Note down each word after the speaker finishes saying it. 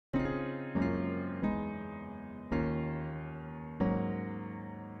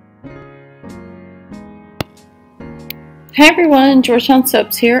Hi everyone, Georgetown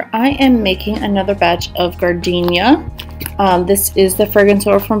Soaps here. I am making another batch of Gardenia. This is the fragrance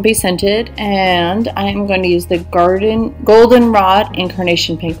oil from BeScented, and I am going to use the Goldenrod and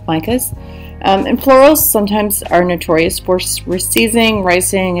Carnation Pink micas. And florals sometimes are notorious for seizing,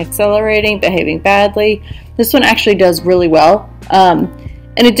 rising, accelerating, behaving badly. This one actually does really well. And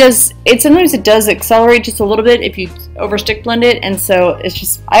sometimes it does accelerate just a little bit if you overstick blend it, and so it's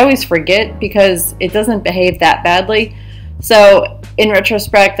just, I always forget because it doesn't behave that badly. So in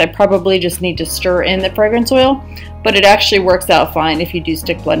retrospect, I probably just need to stir in the fragrance oil, but it actually works out fine if you do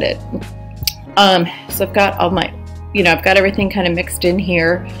stick blend it. So I've got all my, I've got everything kind of mixed in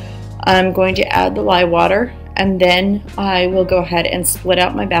here. I'm going to add the lye water, and then I will go ahead and split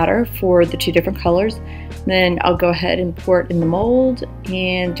out my batter for the two different colors. Then I'll go ahead and pour it in the mold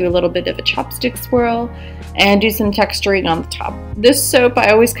and do a little bit of a chopstick swirl and do some texturing on the top. This soap, I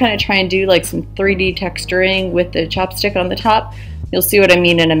always kind of try and do like some 3D texturing with the chopstick on the top. You'll see what I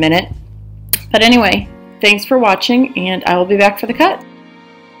mean in a minute. But anyway, thanks for watching, and I will be back for the cut.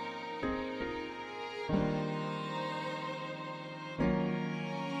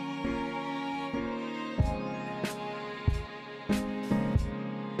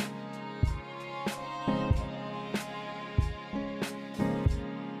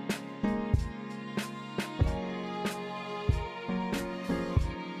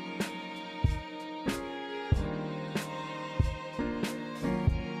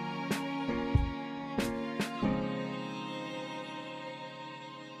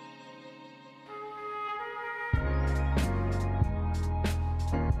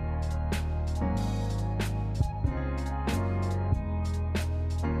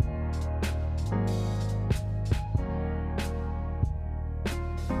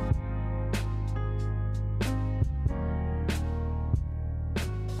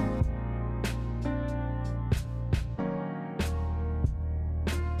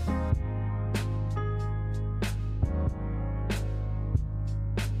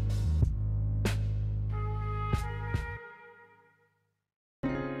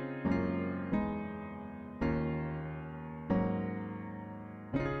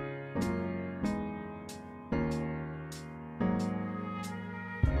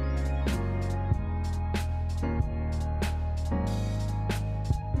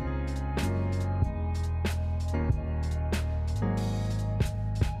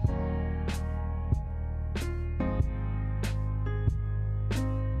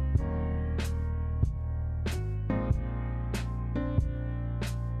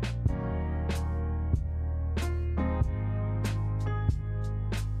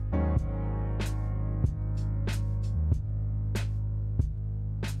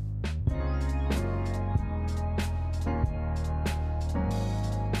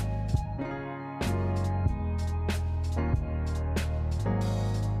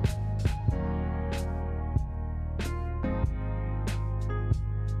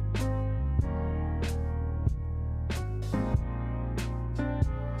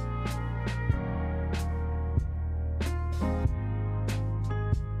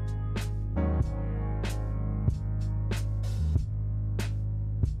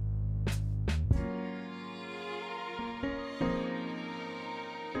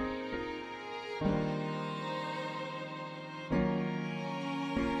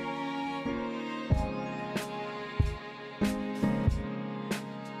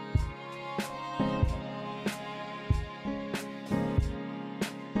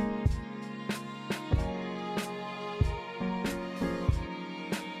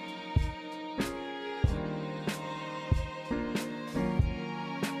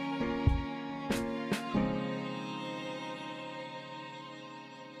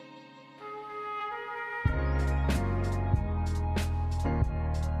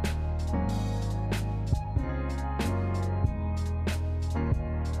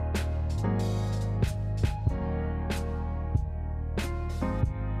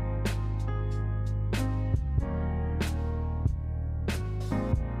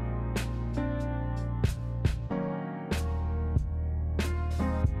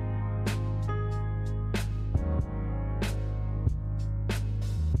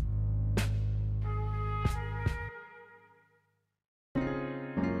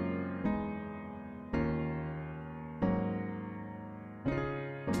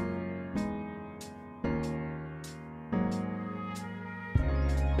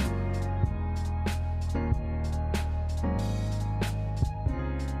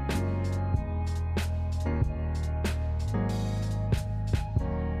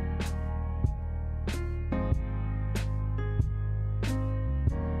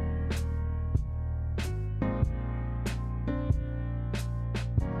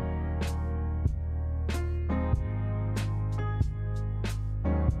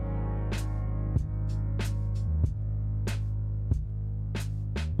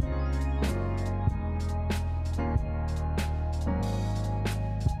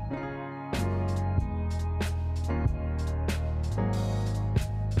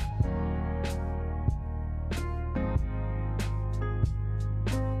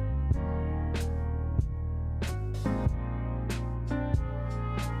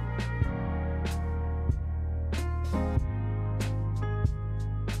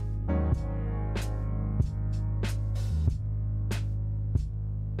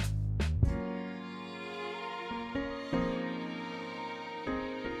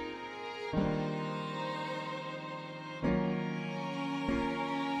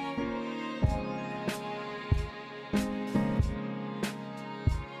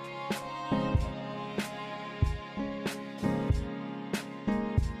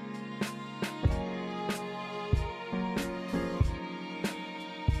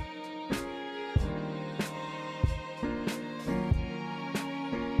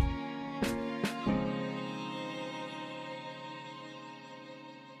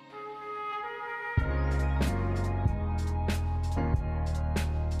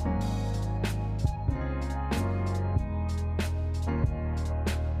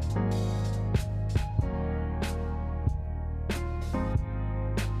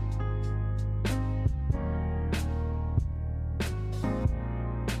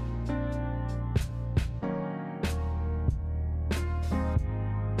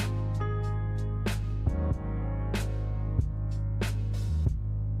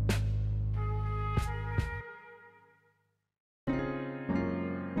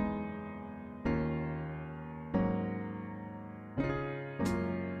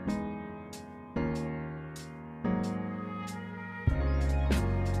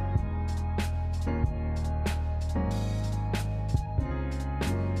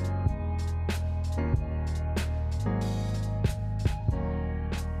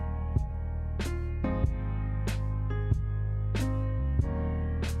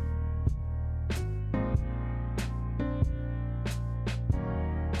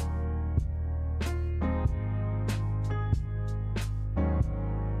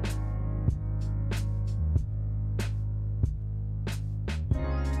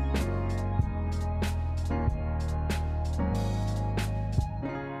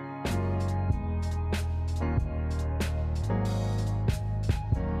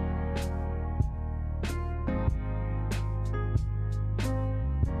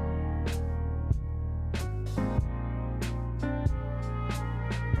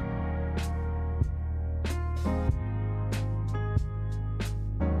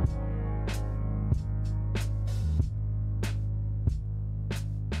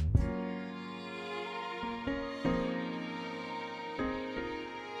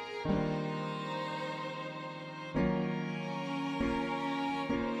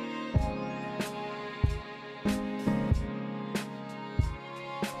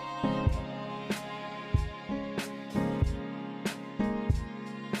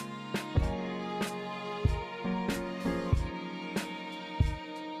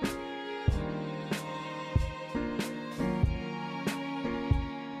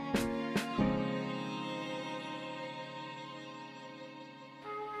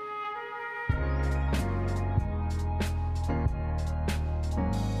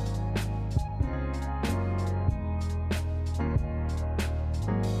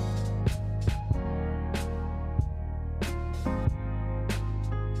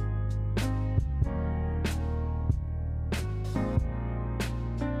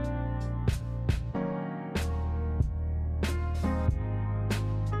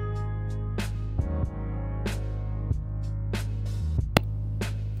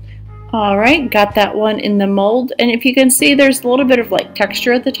 Alright, got that one in the mold, and if you can see there's a little bit of like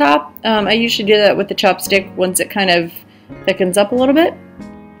texture at the top. I usually do that with the chopstick once it kind of thickens up a little bit.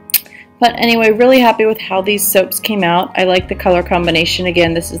 But anyway, really happy with how these soaps came out. I like the color combination.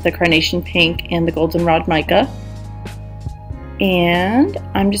 Again, this is the Carnation Pink and the Goldenrod Mica. And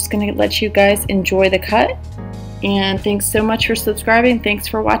I'm just going to let you guys enjoy the cut. And thanks so much for subscribing. Thanks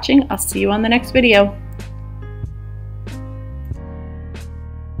for watching. I'll see you on the next video.